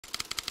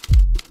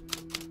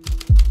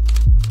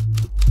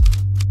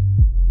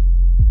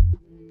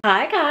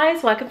Hi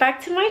guys, welcome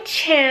back to my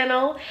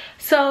channel.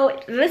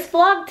 So this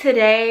vlog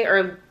today,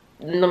 or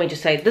let me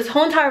just say, this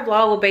whole entire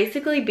vlog will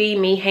basically be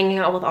me hanging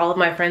out with all of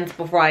my friends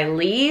before I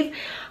leave.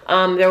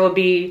 There will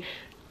be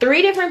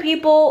 3 different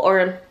people,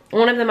 or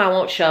one of them I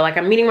won't show. Like,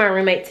 I'm meeting my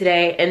roommate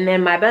today, and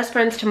then my best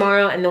friends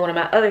tomorrow, and then one of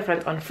my other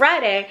friends on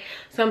Friday.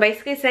 So I'm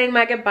basically saying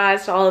my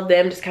goodbyes to all of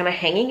them, just kind of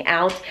hanging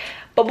out.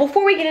 But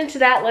before we get into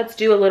that, let's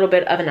do a little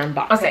bit of an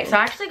unboxing. Okay, so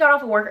I actually got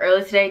off of work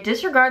early today.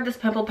 Disregard this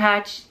pimple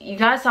patch. You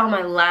guys saw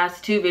my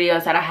last 2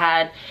 videos that I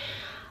had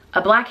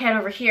a blackhead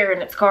over here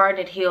and it's scarred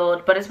and it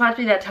healed, but it's about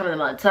to be that time of the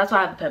month, so that's why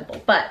I have a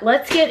pimple. But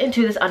let's get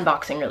into this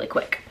unboxing really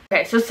quick.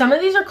 Okay, so some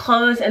of these are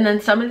clothes and then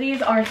some of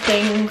these are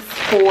things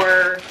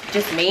for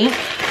just me.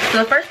 So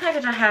the first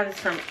package I have is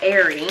from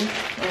Aerie.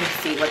 Let me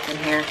see what's in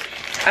here.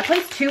 I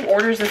placed 2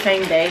 orders the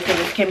same day, so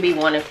this can be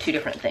one of 2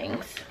 different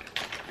things.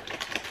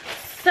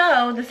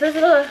 So this is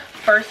the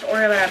first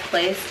order that I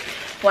placed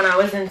when I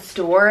was in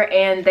store,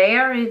 and they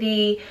are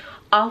the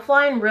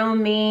Offline Real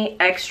Me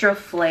Extra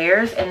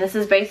Flares, and this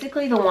is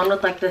basically the one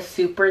with like the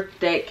super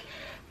thick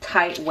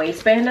tight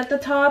waistband at the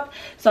top.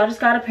 So I just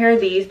got a pair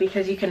of these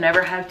because you can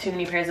never have too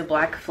many pairs of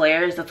black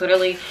flares. That's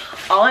literally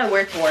all I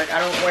wear to work. I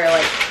don't wear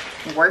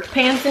like work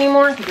pants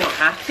anymore because you don't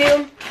have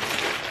to.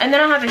 And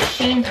then I have a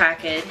Shein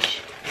package,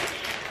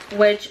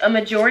 which a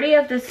majority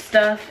of this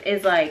stuff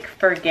is like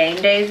for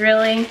game days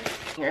really.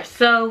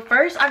 So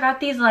first I got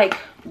these like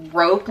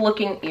rope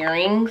looking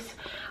earrings.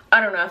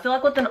 I don't know, I feel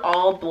like with an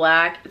all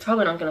black, it's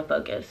probably not gonna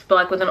focus, but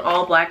like with an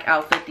all black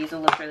outfit, these will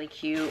look really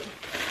cute.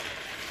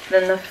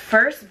 Then the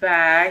first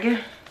bag,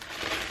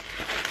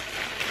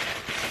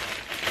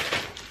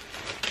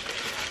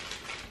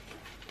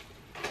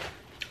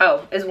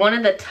 is one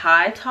of the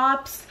tie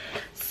tops.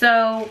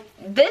 So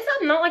this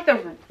I'm not like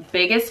the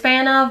biggest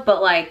fan of,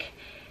 but like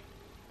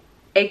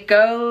it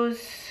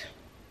goes,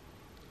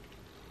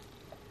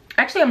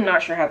 actually I'm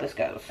not sure how this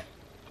goes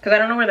because I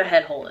don't know where the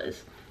head hole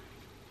is.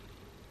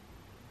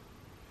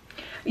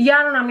 Yeah,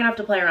 I don't know, I'm gonna have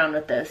to play around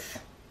with this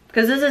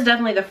because this is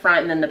definitely the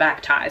front and then the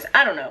back ties.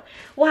 I don't know,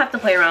 we'll have to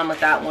play around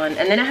with that one.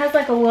 And then it has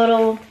like a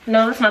little,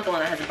 no, that's not the one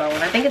that has a bow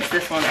one. I think it's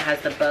this one that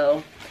has the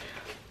bow.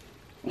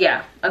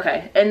 Yeah,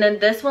 okay. And then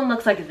this one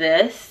looks like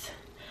this,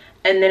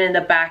 and then in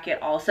the back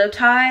it also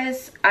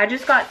ties. I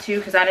just got 2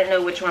 because I didn't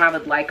know which one I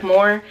would like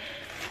more.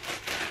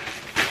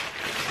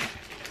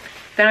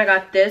 Then I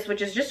got this,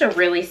 which is just a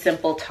really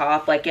simple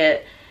top. Like,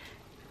 it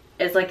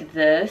is like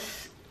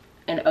this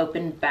and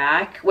open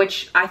back,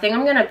 which I think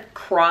I'm gonna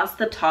cross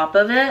the top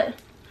of it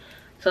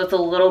so it's a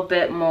little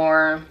bit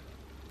more,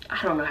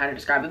 I don't know how to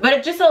describe it, but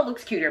it just so it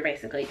looks cuter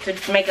basically, to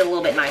just make it a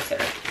little bit nicer.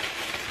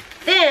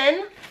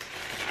 Then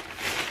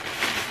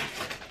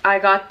I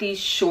got these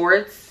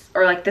shorts,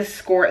 or like this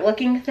skirt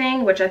looking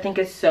thing, which I think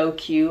is so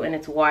cute, and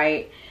it's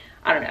white.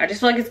 I don't know, I just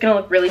feel like it's gonna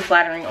look really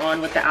flattering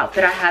on with the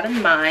outfit I have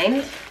in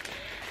mind.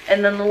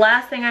 And then the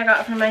last thing I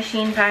got from my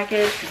Shein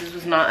package, because this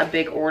was not a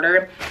big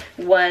order,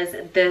 was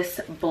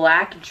this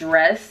black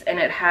dress, and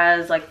it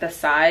has like the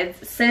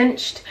sides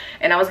cinched,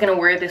 and I was gonna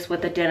wear this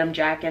with a denim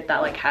jacket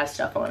that like has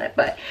stuff on it,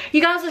 but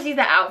you guys will see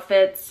the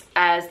outfits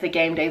as the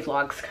game day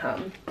vlogs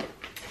come.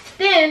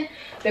 Then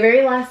the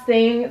very last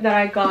thing that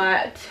I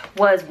got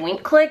was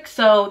Wink Click.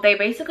 So they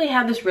basically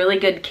have this really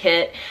good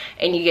kit,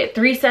 and you get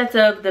 3 sets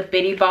of the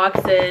biddy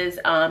boxes.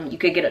 You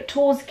could get a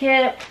tools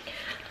kit,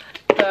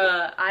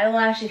 the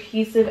eyelash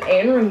adhesive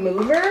and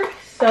remover.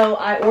 So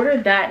I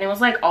ordered that, and it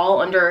was like all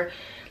under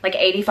like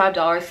 $85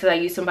 because I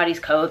used somebody's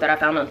code that I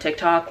found on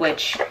TikTok,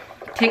 which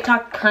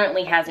TikTok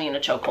currently has me in a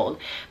chokehold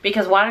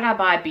because why did I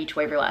buy a beach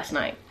waver last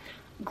night?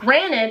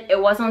 Granted,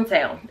 it was on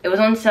sale. It was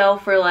on sale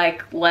for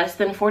like less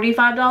than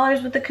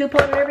 $45 with the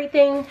coupon and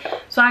everything,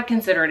 so I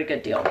consider it a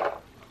good deal.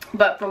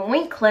 But from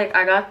Wink Click,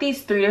 I got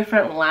these 3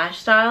 different lash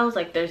styles.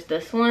 Like, there's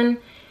this one,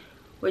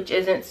 which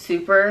isn't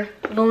super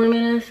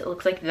voluminous. It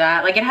looks like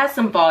that. Like, it has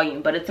some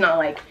volume, but it's not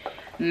like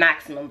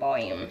maximum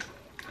volume.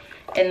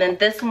 And then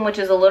this one, which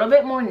is a little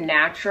bit more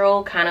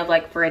natural, kind of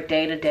like for a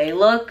day-to-day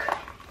look.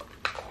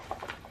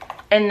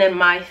 And then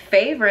my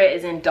favorite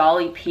is in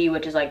Dolly P,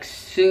 which is like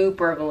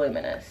super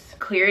voluminous.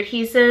 Clear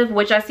adhesive,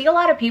 which I see a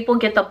lot of people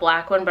get the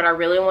black one, but I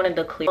really wanted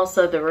the clear.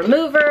 Also the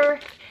remover,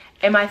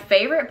 and my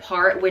favorite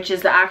part, which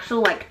is the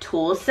actual like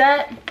tool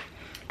set.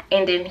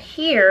 And in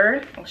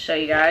here, I'll show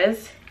you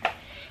guys,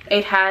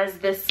 it has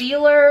the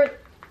sealer,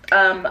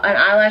 an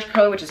eyelash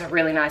curler, which is a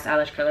really nice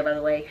eyelash curler by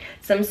the way,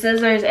 some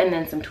scissors, and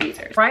then some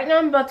tweezers. Right now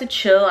I'm about to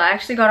chill. I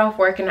actually got off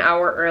work an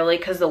hour early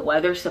because the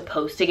weather's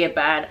supposed to get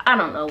bad. I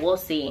don't know, we'll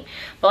see.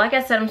 But like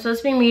I said, I'm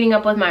supposed to be meeting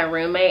up with my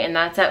roommate, and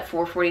that's at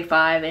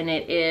 4:45, and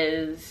it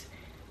is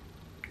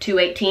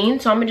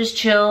 2:18, so I'm gonna just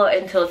chill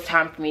until it's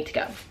time for me to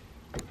go.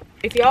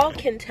 If y'all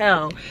can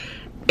tell,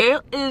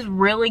 it is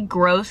really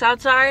gross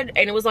outside,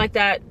 and it was like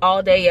that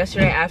all day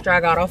yesterday after I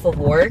got off of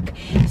work.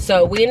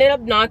 So we ended up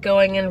not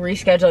going and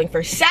rescheduling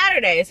for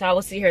Saturday, so I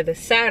will see her this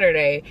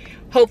Saturday.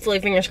 Hopefully,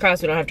 fingers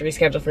crossed, we don't have to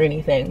reschedule for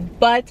anything.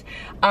 But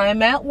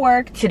I'm at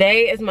work.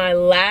 Today is my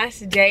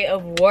last day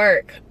of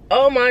work.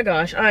 Oh my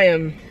gosh,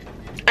 I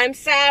I'm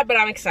sad, but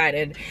I'm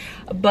excited.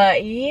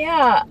 But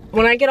yeah,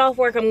 when I get off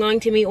work, I'm going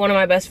to meet one of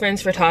my best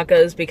friends for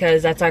tacos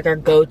because that's like our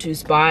go-to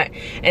spot.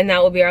 And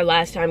that will be our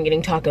last time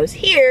getting tacos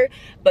here.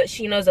 But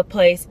she knows a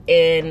place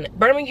in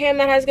Birmingham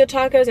that has good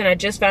tacos, and I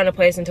just found a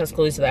place in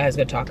Tuscaloosa that has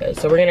good tacos.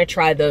 So we're gonna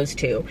try those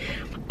too.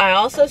 I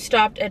also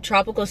stopped at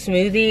Tropical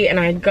Smoothie and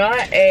I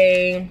got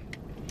a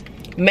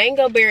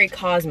Mango Berry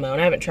Cosmo,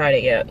 and I haven't tried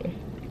it yet.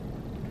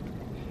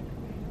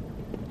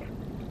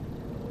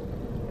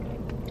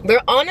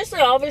 They're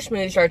honestly, all their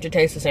smoothies start to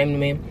taste the same to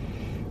me.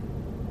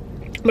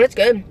 But it's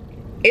good.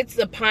 It's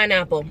the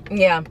pineapple.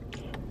 Yeah.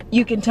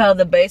 You can tell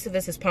the base of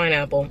this is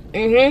pineapple.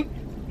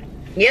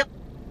 Yep.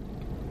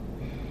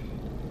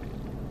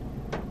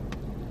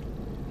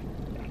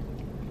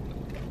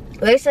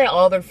 They say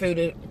all their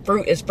fruit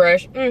is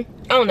fresh. I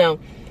don't know.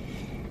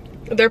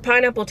 Their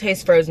pineapple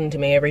tastes frozen to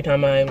me every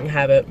time I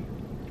have it.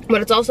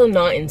 But it's also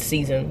not in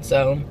season,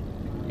 so.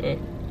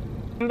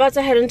 I'm about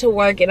to head into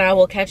work, and I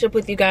will catch up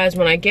with you guys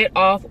when I get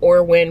off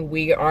or when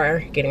we are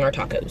getting our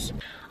tacos.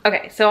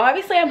 Okay, so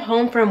obviously I'm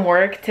home from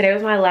work. Today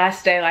was my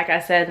last day, like I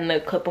said in the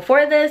clip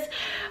before this.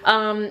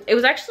 It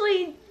was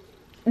actually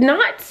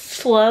not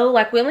slow.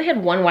 Like, we only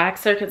had one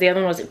waxer because the other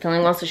one wasn't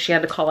feeling well, so she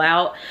had to call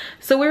out.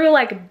 So we were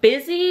like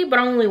busy, but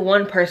only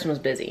one person was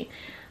busy.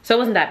 So it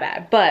wasn't that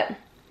bad. But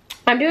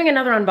I'm doing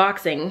another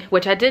unboxing,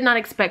 which I did not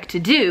expect to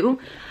do.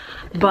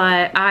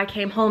 But I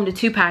came home to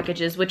 2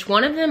 packages, which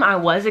one of them I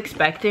was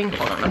expecting.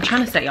 Hold on, I'm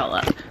trying to set y'all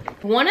up.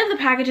 One of the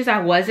packages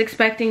I was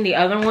expecting, the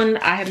other one,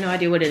 I have no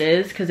idea what it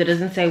is because it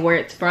doesn't say where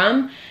it's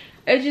from.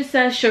 It just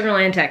says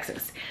Sugarland,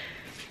 Texas.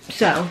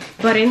 So,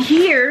 but in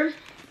here,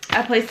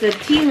 I placed a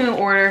Temu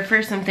order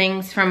for some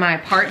things from my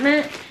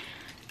apartment.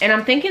 And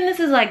I'm thinking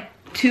this is like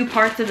 2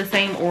 parts of the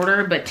same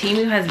order, but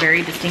Temu has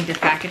very distinctive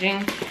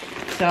packaging.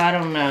 So I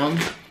don't know.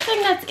 The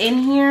thing that's in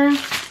here,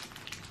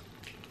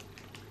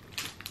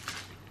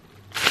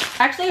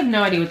 I actually have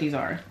no idea what these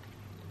are.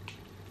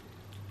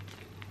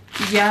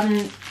 Yeah, I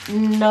have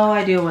no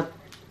idea what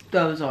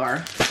those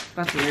are.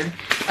 That's weird.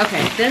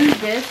 Okay, then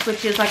this,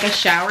 which is like a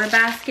shower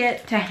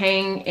basket to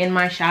hang in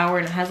my shower,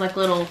 and it has like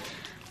little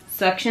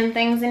suction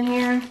things in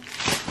here.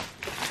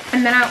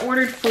 And then I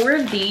ordered 4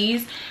 of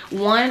these.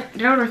 Did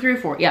I order 3 or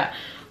 4? Yeah.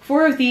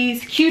 4 of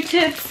these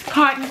Q-tips,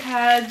 cotton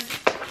pads,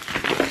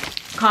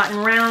 cotton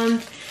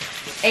rounds,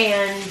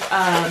 and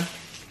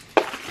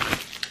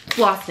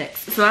floss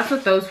sticks. So that's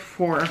what those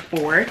 4 are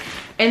for.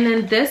 And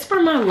then this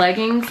for my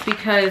leggings,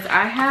 because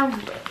I have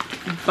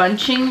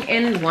bunching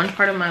in one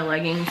part of my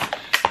leggings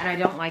and I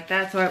don't like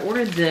that. So I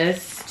ordered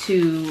this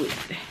to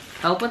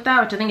help with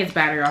that, which I think it's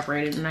battery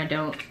operated and I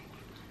don't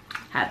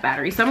have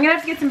batteries. So I'm gonna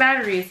have to get some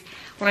batteries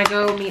when I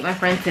go meet my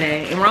friend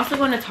today. And we're also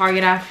going to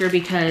Target after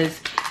because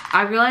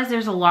I realized I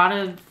have a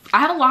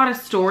lot of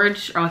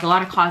storage, or like a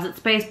lot of closet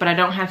space, but I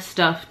don't have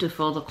stuff to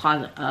fill the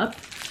closet up.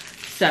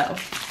 So,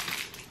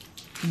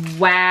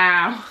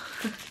 wow.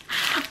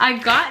 I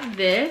got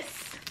this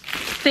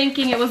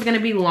thinking it was gonna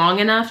be long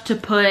enough to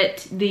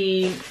put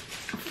the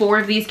 4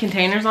 of these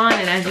containers on,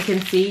 and as you can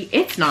see,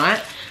 it's not.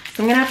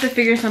 So I'm gonna have to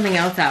figure something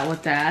else out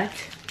with that.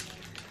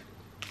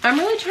 I'm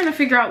really trying to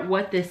figure out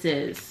what this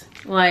is.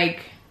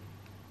 Like,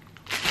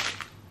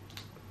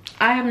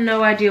 I have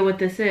no idea what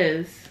this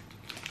is.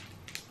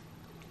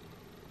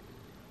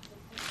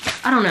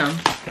 I don't know.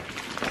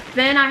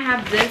 Then I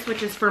have this,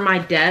 which is for my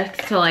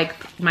desk,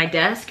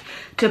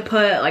 to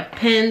put like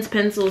pens,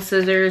 pencils,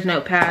 scissors,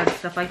 notepads,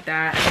 stuff like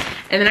that.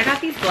 And then I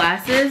got these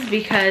glasses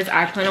because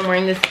I plan on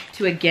wearing this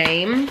to a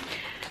game.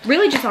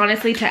 Really just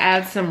honestly to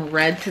add some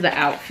red to the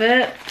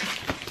outfit.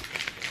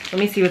 Let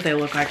me see what they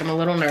look like. I'm a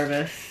little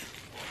nervous.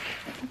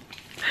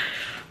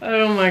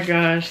 Oh my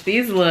gosh,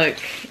 these look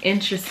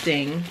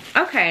interesting.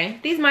 Okay,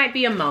 these might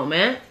be a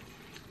moment.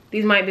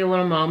 These might be a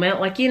little moment.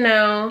 Like, you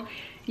know,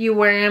 you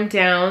wear them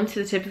down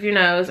to the tip of your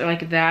nose or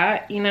like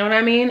that, you know what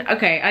I mean?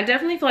 Okay, I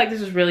definitely feel like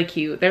this is really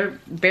cute. They're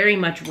very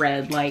much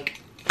red, like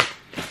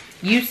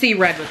you see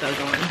red with those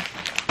on.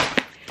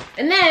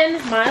 And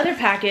then my other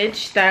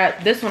package,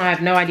 this one I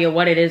have no idea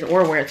what it is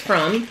or where it's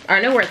from. Or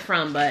I know where it's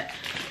from, but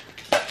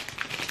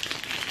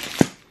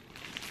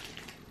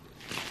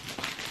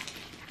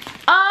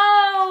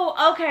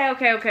oh,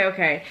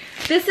 okay.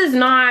 This is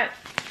not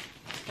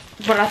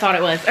what I thought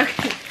it was.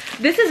 Okay.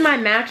 This is my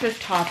mattress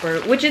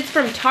topper, which is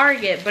from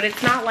Target, but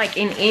it's not like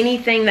in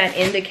anything that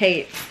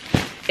indicates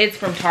it's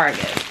from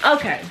Target.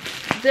 Okay,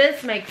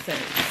 this makes sense.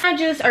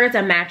 It's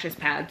a mattress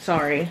pad,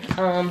 sorry,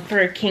 for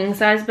a king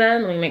size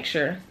bed. Let me make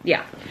sure.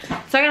 Yeah,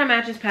 so I got a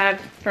mattress pad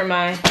for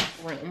my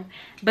room.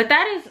 But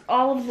that is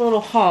all of the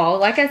little haul.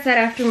 Like I said,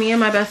 after me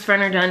and my best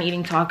friend are done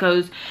eating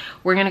tacos,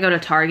 we're gonna go to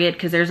Target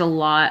because there's a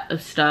lot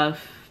of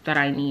stuff that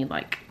I need.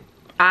 Like,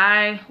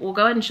 I will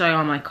go ahead and show you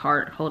on my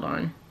cart. Hold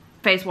on.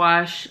 Face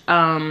wash,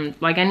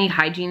 like I need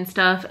hygiene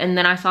stuff. And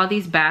then I saw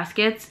these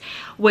baskets,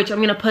 which I'm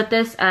gonna put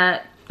this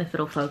at, if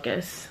it'll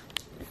focus.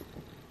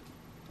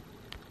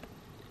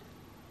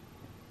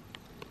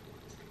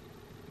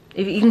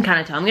 If you can kind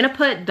of tell, I'm gonna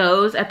put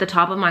those at the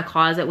top of my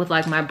closet with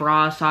like my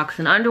bra, socks,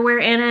 and underwear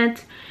in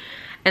it.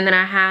 And then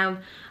I have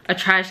a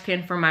trash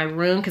can for my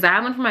room, because I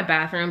have one for my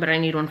bathroom, but I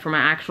need one for my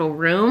actual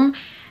room.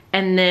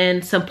 And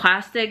then some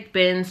plastic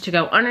bins to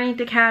go underneath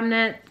the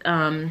cabinet.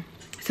 Some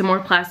more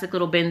plastic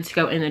little bins to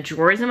go in the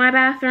drawers in my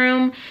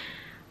bathroom.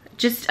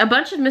 Just a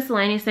bunch of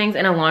miscellaneous things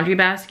in a laundry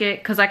basket.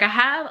 Because like I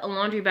have a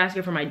laundry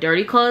basket for my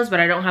dirty clothes, but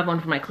I don't have one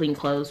for my clean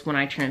clothes when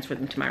I transfer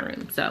them to my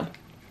room. So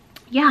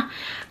yeah,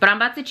 but I'm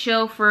about to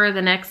chill for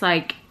the next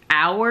like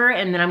hour,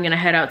 and then I'm gonna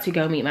head out to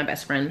go meet my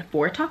best friend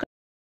for a taco.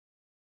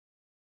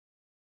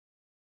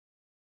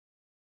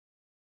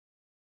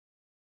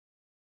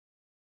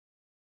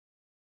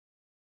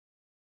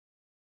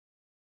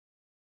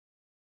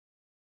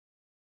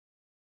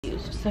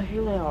 So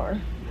here they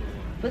are,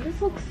 but this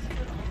looks,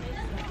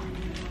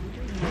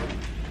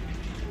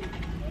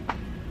 I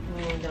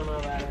really don't know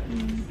about it.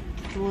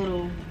 It's a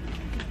little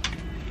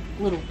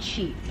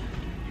cheap.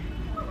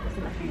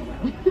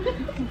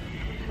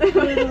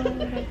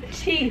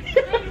 Cheap.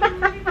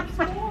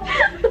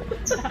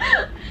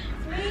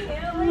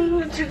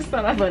 Just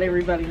thought I'd let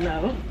everybody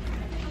know.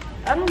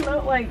 I don't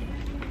know, like,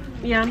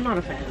 yeah, I'm not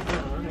a fan.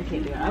 I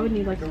can't do it. I would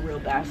need like a real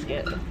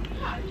basket.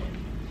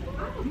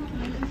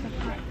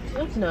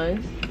 That's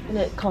nice. And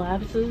it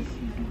collapses.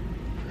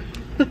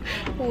 A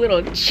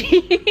little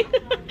cheap.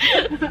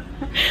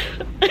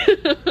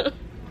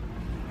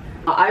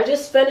 I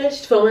just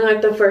finished filming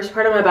like the first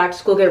part of my back to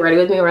school get ready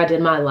with me, where I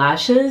did my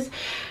lashes.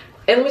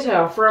 And let me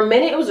tell you, for a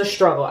minute it was a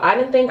struggle. I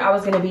didn't think I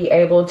was gonna be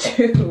able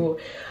to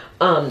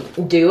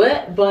do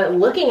it, but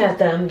looking at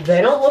them,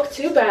 they don't look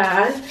too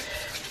bad.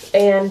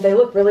 And they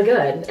look really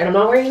good. And I'm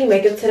not wearing any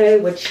makeup today,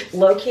 which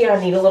low-key I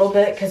need a little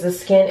bit because the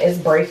skin is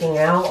breaking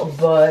out.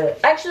 But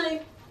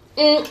actually,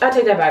 I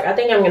take that back. I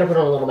think I'm gonna put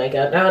on a little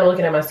makeup. Now I'm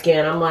looking at my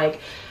skin, I'm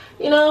like,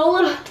 you know,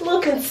 a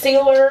little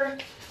concealer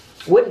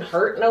wouldn't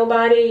hurt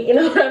nobody, you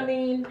know what I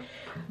mean?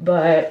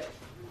 But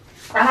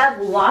I have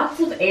lots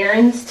of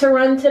errands to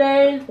run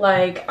today.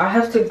 Like, I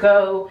have to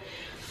go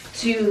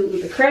to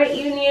the credit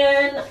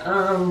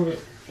union,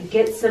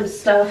 get some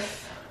stuff.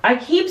 I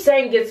keep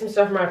saying get some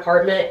stuff for my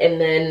apartment, and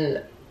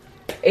then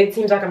it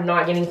seems like I'm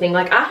not getting anything.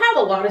 Like, I have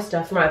a lot of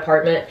stuff for my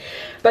apartment,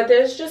 but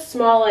there's just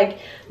small like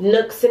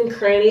nooks and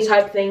cranny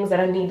type things that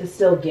I need to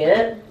still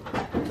get.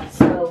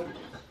 So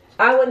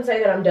I wouldn't say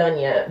that I'm done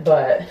yet,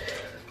 but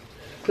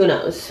who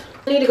knows.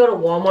 I need to go to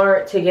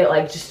Walmart to get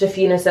like just a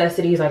few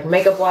necessities, like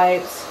makeup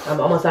wipes.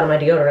 I'm almost out of my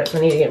deodorant, so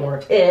I need to get more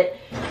of it.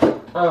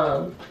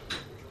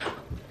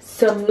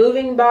 Some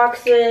moving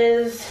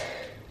boxes,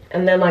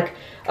 and then like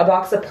a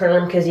box of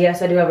perm, because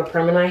yes, I do have a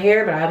perm in my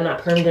hair, but I have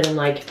not permed it in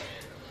like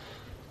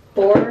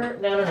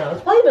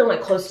it's probably been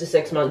like close to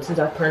 6 months since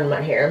I've permed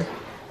my hair.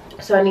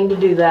 So I need to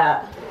do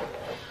that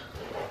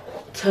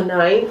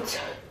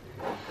tonight.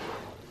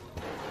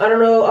 I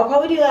don't know, I'll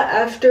probably do that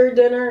after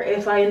dinner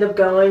if I end up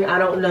going. I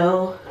don't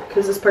know,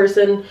 because this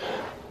person,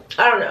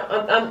 I don't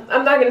know,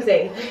 I'm not gonna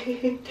say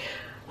anything.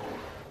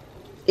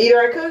 Either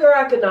I could or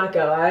I could not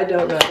go. I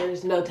don't know,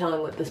 there's no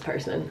telling with this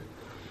person.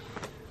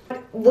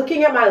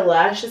 Looking at my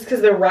lashes,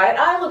 because the right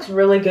eye looks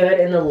really good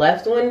and the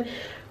left one,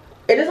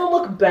 it doesn't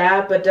look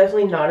bad, but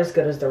definitely not as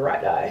good as the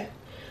right eye.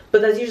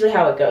 But that's usually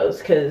how it goes,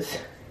 because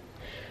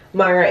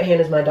my right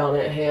hand is my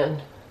dominant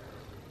hand.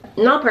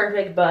 Not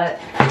perfect, but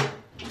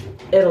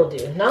it'll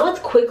do. Now let's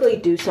quickly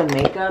do some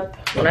makeup.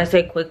 When I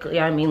say quickly,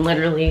 I mean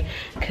literally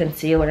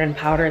concealer and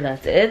powder,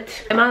 that's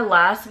it. In my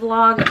last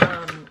vlog,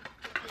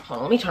 hold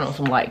on, let me turn on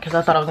some light, because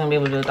I thought I was gonna be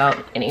able to do without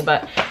any,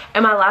 but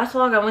in my last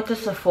vlog, I went to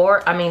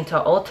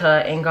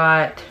Ulta and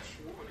got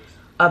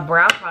a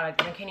brow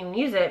product, and I can't even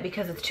use it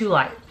because it's too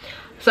light.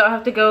 So I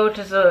have to go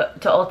to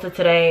Ulta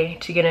today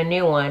to get a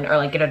new one, or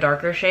like get a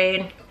darker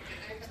shade,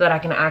 so that I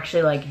can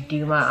actually like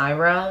do my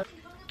eyebrows.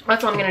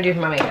 That's what I'm gonna do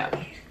for my makeup.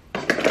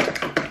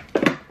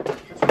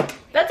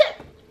 That's it,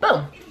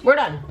 boom, we're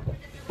done.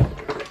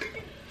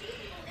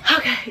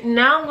 Okay,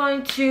 now I'm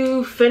going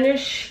to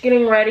finish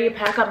getting ready,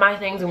 pack up my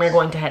things, and we're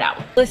going to head out.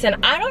 Listen,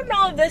 I don't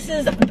know if this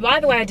is, by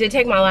the way, I did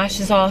take my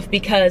lashes off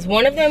because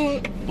one of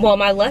them, well,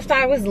 my left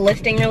eye was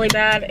lifting really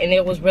bad and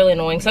it was really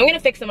annoying. So I'm gonna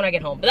fix them when I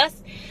get home, but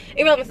that's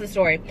irrelevant to the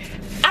story.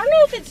 I don't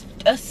know if it's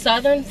a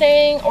southern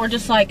thing or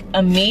just like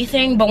a me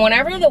thing, but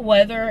whenever the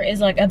weather is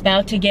like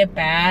about to get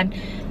bad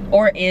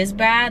or is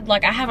bad,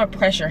 like I have a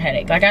pressure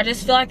headache. Like I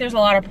just feel like there's a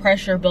lot of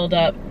pressure build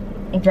up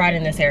right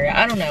in this area.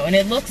 I don't know, and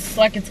it looks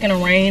like it's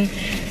gonna rain,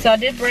 so I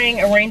did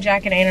bring a rain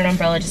jacket and an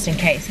umbrella just in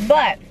case.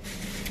 But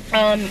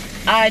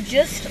I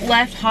just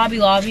left Hobby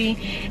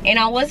Lobby, and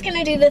I was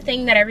gonna do the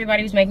thing that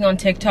everybody was making on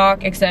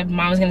TikTok, except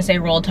mine was gonna say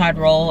roll tide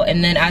roll,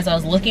 and then as I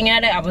was looking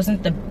at it, I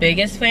wasn't the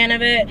biggest fan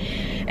of it,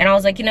 and I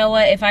was like, you know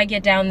what, if I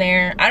get down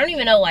there, I don't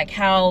even know like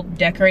how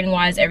decorating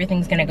wise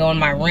everything's gonna go in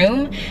my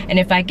room, and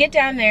if I get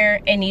down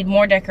there and need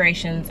more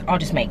decorations, I'll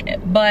just make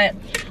it. But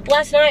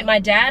last night my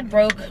dad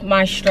broke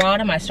my straw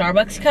to my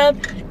Starbucks cup,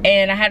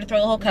 and I had to throw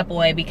the whole cup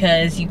away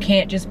because you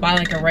can't just buy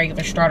like a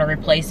regular straw to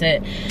replace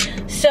it.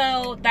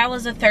 So that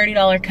was a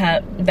 $30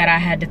 cup that I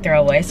had to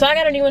throw away. So I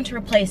got a new one to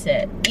replace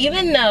it.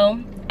 Even though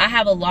I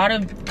have a lot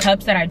of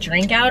cups that I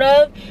drink out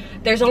of,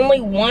 there's only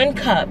one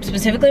cup,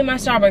 specifically my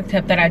Starbucks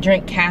cup, that I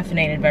drink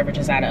caffeinated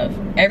beverages out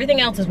of. Everything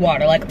else is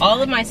water. Like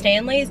all of my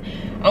Stanleys,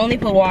 I only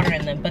put water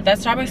in them, but that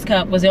Starbucks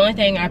cup was the only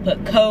thing I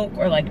put Coke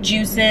or like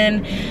juice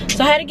in.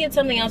 So I had to get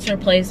something else to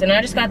replace, and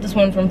I just got this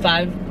one from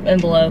Five and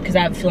Below because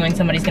I have a feeling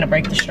somebody's gonna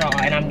break the straw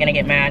and I'm gonna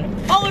get mad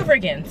all over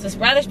again. So I'd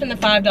rather spend the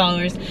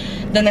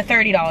 $5 than the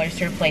 $30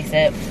 to replace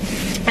it.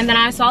 And then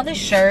I saw this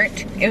shirt.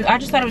 I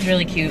just thought it was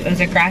really cute. It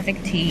was a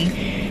graphic tee,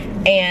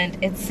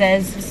 and it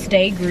says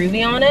 "Stay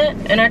Groovy" on it,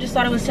 and I just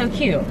thought it was so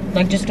cute,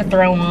 like just to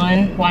throw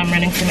on while I'm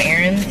running some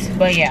errands.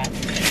 But yeah,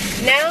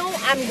 now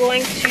I'm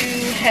going to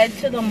head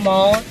to the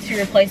mall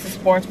to replace the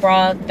sports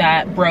bra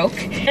that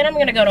broke, and I'm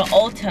gonna go to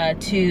Ulta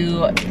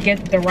to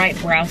get the right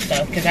brow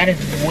stuff because that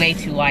is way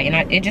too light,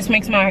 and it just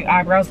makes my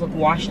eyebrows look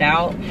washed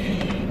out.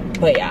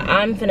 But yeah,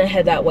 I'm gonna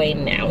head that way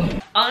now.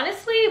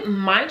 Honestly,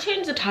 might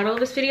change the title of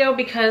this video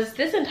because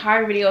this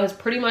entire video has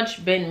pretty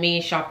much been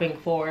me shopping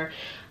for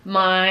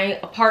my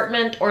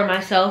apartment or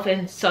myself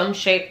in some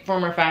shape,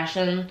 form, or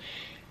fashion.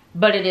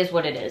 But it is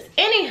what it is.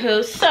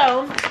 Anywho,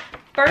 so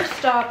first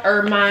stop,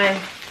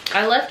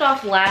 I left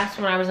off last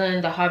when I was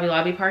in the Hobby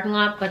Lobby parking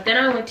lot, but then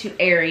I went to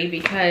Aerie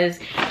because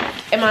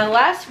in my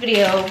last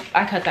video,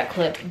 I cut that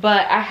clip,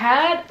 but I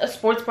had a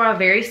sports bra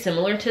very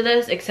similar to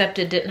this, except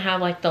it didn't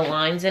have like the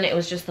lines in it. It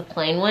was just the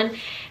plain one.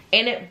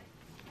 And it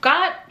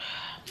got,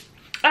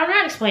 I don't know how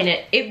to explain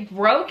it. It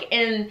broke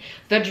in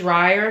the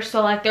dryer.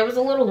 So like there was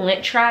a little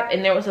lint trap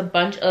and there was a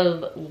bunch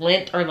of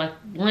lint, or like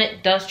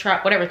lint dust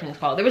trap, whatever thing's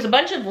called. There was a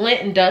bunch of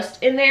lint and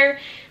dust in there.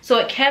 So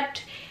it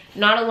kept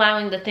not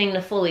allowing the thing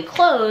to fully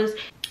close,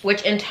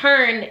 which in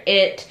turn,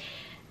 it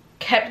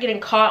kept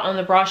getting caught on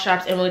the bra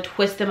straps and would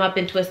twist them up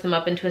and twist them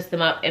up and twist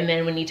them up, and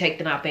then when you take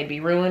them out, they'd be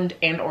ruined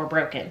and or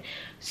broken.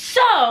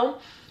 So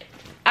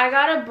I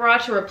got a bra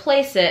to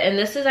replace it, and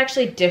this is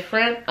actually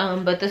different,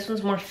 but this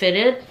one's more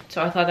fitted,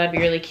 so I thought that'd be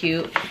really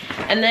cute.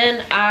 And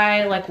then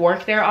I like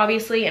work there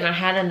obviously, and I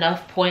had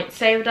enough points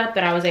saved up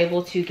that I was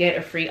able to get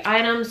a free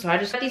item. So I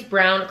just got these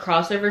brown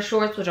crossover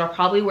shorts, which I'll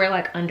probably wear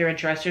like under a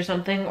dress or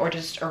something, or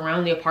just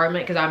around the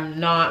apartment, because I'm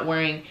not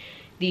wearing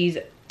these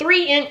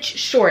 3-inch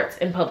shorts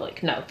in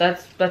public. No,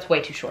 that's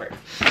way too short.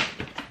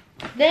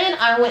 Then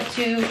I went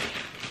to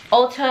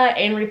Ulta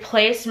and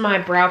replaced my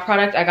brow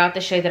product. I got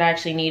the shade that I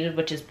actually needed,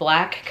 which is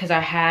black, because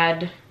I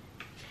had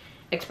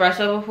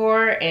espresso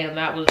before and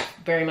that was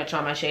very much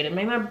on my shade. It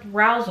made my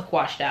brows look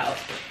washed out.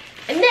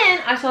 And then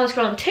I saw this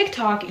girl on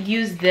TikTok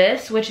use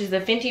this, which is the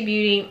Fenty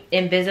Beauty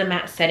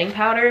Invisa-Matte Setting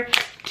Powder,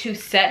 to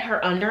set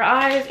her under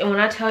eyes. And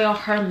when I tell y'all,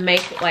 her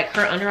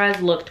under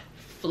eyes looked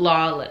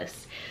flawless.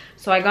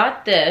 So I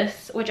got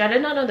this, which I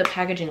did not know the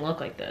packaging looked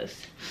like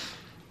this.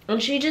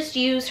 And she just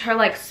used her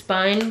like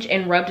sponge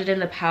and rubbed it in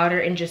the powder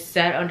and just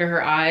set under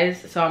her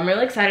eyes. So I'm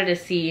really excited to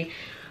see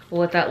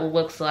what that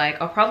looks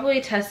like. I'll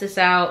probably test this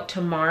out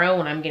tomorrow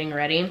when I'm getting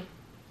ready.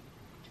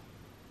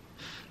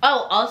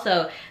 Oh,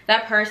 also,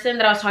 that person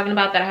that I was talking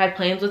about that I had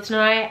plans with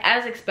tonight,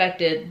 as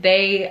expected,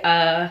 they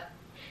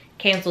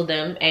canceled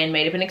them and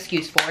made up an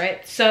excuse for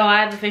it. So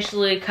I've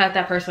officially cut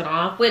that person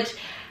off, which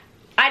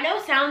I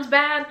know sounds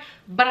bad,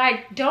 but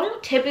I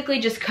don't typically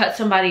just cut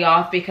somebody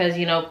off because,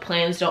 you know,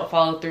 plans don't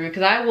follow through,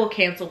 because I will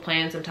cancel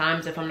plans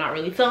sometimes if I'm not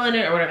really feeling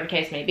it or whatever the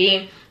case may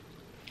be.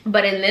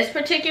 But in this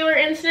particular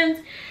instance,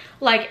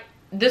 like,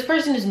 this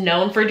person is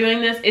known for doing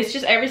this. It's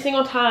just every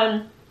single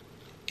time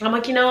I'm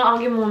like, you know, I'll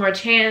give him one more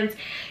chance.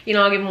 You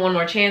know, I'll give him one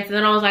more chance. And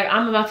then I was like,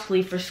 I'm about to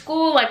leave for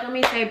school. Like, let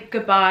me say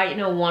goodbye, you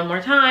know, one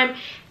more time.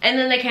 And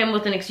then they came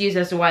with an excuse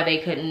as to why they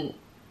couldn't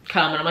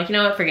come. And I'm like, you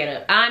know what, forget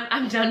it.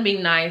 I'm done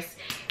being nice.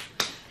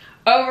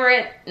 Over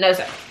it, no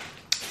sir.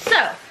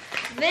 So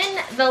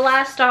then the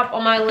last stop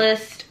on my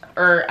list,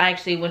 or I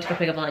actually went to go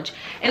pick up lunch,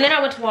 and then I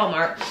went to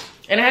Walmart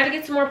and I had to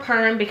get some more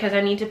perm because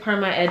I need to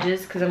perm my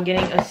edges, because I'm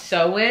getting a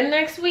sew-in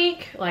next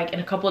week, like in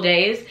a couple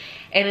days,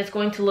 and it's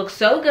going to look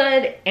so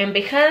good. And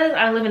because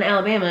I live in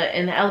Alabama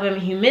and the Alabama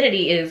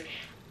humidity is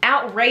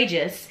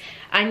outrageous,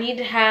 I need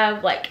to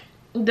have like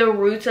the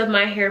roots of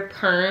my hair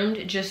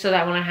permed, just so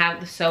that when I have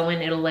the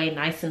sew-in, it'll lay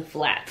nice and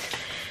flat.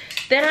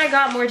 Then I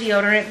got more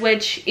deodorant,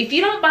 which if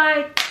you don't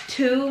buy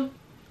two,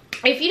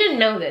 if you didn't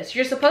know this,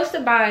 you're supposed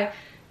to buy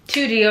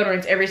 2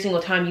 deodorants every single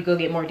time you go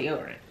get more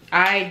deodorant.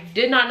 I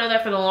did not know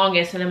that for the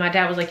longest, and then my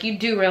dad was like, you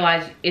do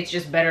realize it's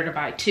just better to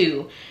buy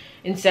 2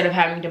 instead of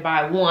having to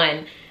buy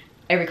 1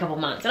 every couple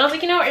months. And I was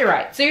like, you know what, you're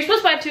right. So you're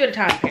supposed to buy 2 at a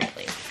time,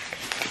 apparently.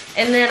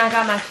 And then I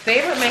got my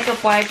favorite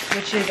makeup wipes,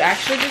 which is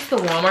actually just the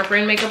Walmart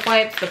brand makeup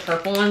wipes, the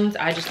purple ones.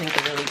 I just think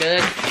they're really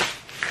good.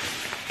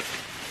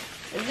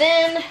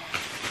 Then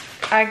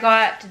I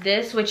got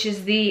this, which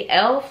is the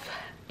e.l.f.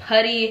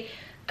 Putty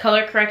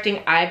Color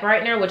Correcting Eye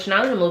Brightener, which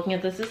now that I'm looking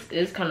at this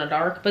is kind of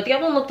dark, but the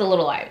other one looked a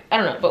little light. I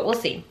don't know, but we'll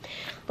see.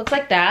 Looks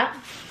like that.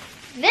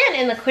 Then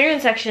in the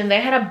clearance section,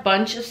 they had a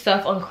bunch of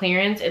stuff on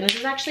clearance, and this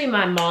is actually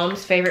my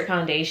mom's favorite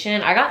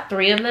foundation. I got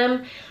 3 of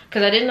them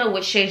because I didn't know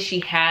which shade she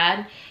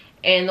had,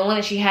 and the one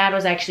that she had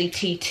was actually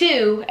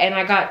T2, and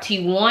I got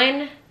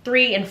T1,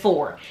 3, and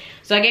 4.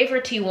 So I gave her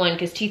T1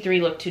 because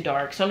T3 looked too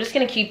dark. So I'm just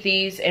going to keep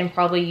these and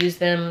probably use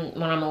them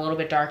when I'm a little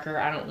bit darker.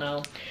 I don't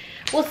know.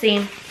 we'll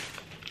see.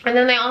 And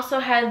then they also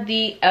had the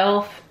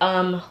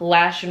e.l.f.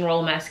 Lash and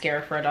Roll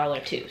Mascara for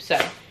 $1 too. So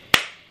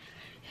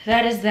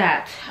that is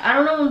that. I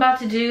don't know what I'm about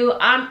to do.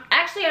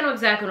 Actually, I know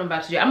exactly what I'm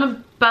about to do.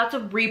 I'm about to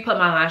re-put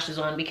my lashes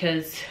on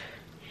because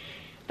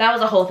that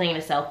was a whole thing in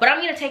itself. But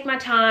I'm gonna take my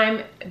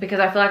time because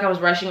I feel like I was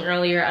rushing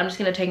earlier. I'm just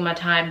gonna take my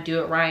time,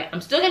 do it right.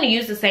 I'm still gonna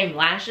use the same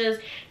lashes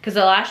because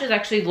the lashes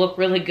actually look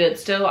really good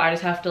still. I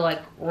just have to like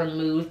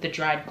remove the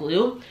dried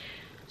glue.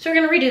 So we're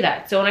gonna redo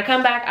that. So when I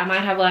come back, I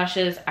might have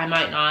lashes, I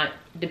might not,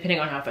 depending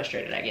on how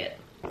frustrated I get.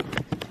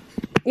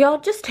 Y'all,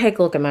 just take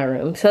a look at my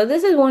room. So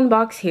this is one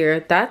box here.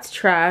 That's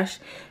trash.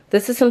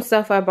 This is some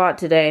stuff I bought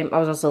today. I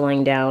was also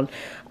laying down.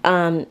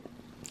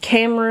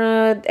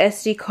 Camera,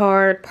 SD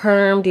card,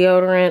 perm,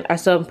 deodorant. I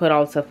still haven't put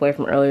all the stuff away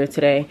from earlier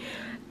today.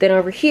 Then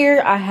over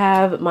here, I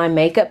have my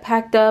makeup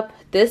packed up.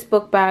 This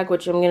book bag,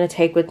 which I'm going to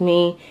take with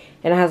me.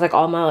 And it has like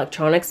all my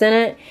electronics in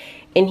it.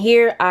 In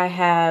here, I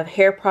have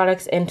hair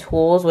products and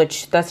tools,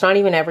 which that's not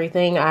even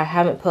everything. I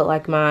haven't put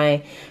like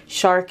my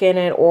Shark in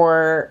it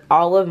or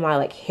all of my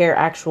like hair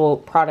actual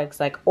products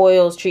like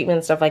oils,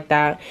 treatments, stuff like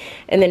that.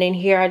 And then in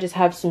here, I just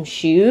have some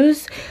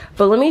shoes.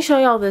 But let me show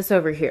y'all this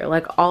over here.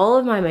 Like all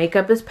of my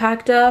makeup is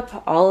packed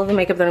up. All of the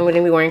makeup that I'm going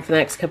to be wearing for the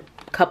next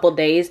couple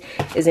days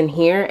is in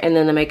here. And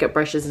then the makeup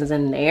brushes is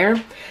in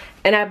there.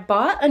 And I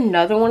bought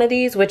another one of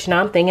these, which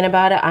now I'm thinking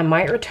about it, I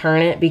might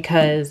return it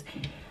because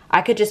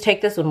I could just take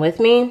this one with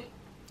me.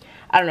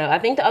 I don't know. I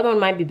think the other one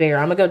might be bigger.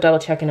 I'm going to go double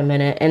check in a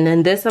minute. And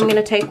then this I'm going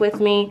to take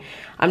with me.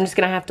 I'm just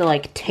going to have to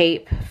like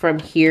tape from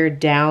here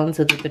down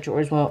so that the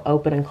drawers won't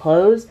open and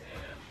close.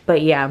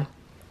 But yeah.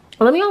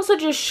 Let me also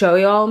just show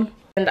y'all.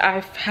 And I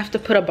have to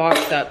put a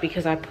box up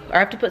because I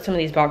have to put some of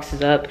these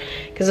boxes up.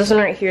 Because this one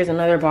right here is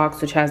another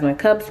box which has my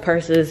cups,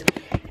 purses,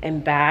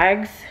 and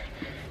bags.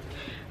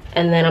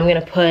 And then I'm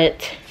going to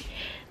put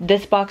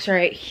this box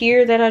right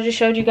here that I just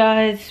showed you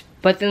guys.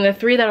 But then the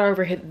three that are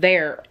over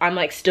there, I'm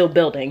like still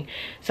building.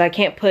 So I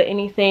can't put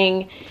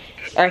anything,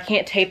 or I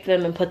can't tape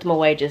them and put them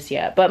away just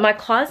yet. But my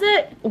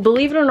closet,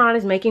 believe it or not,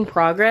 is making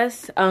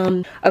progress.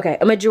 Okay,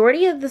 a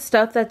majority of the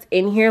stuff that's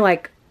in here,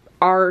 like,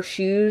 are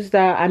shoes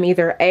that I'm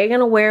either A,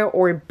 gonna wear,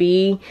 or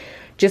B,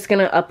 just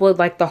gonna upload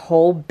like the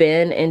whole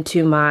bin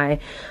into my,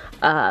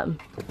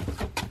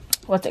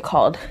 what's it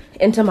called?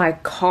 Into my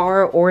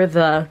car or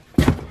the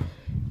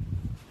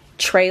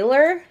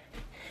trailer.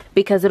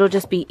 Because it'll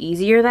just be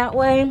easier that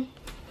way.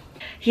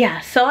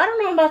 Yeah, so I don't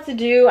know what I'm about to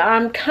do.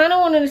 I'm kind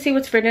of wanting to see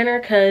what's for dinner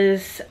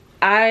because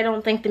I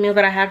don't think the meal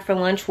that I had for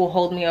lunch will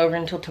hold me over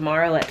until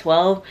tomorrow at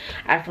 12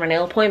 after my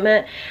nail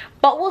appointment.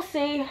 But we'll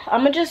see.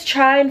 I'm gonna just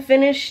try and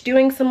finish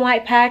doing some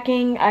light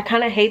packing. I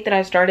kind of hate that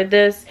I started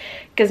this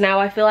because now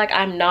I feel like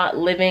I'm not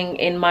living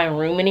in my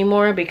room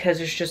anymore because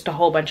there's just a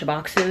whole bunch of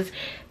boxes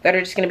that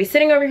are just gonna be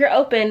sitting over here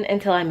open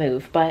until I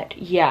move. But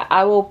yeah,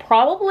 I will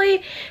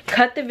probably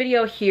cut the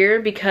video here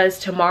because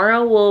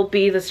tomorrow will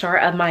be the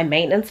start of my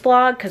maintenance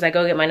vlog because I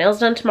go get my nails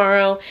done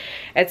tomorrow.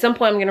 At some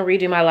point I'm gonna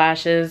redo my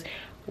lashes.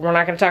 We're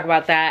not gonna talk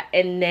about that.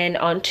 And then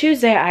on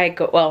Tuesday I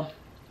go, well,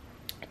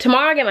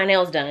 tomorrow I get my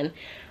nails done.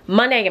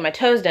 Monday I get my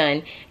toes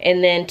done,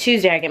 and then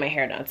Tuesday I get my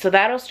hair done. So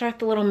that'll start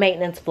the little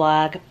maintenance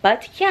vlog.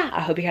 But yeah, I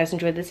hope you guys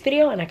enjoyed this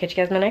video, and I'll catch you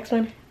guys in my next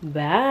one.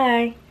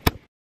 Bye.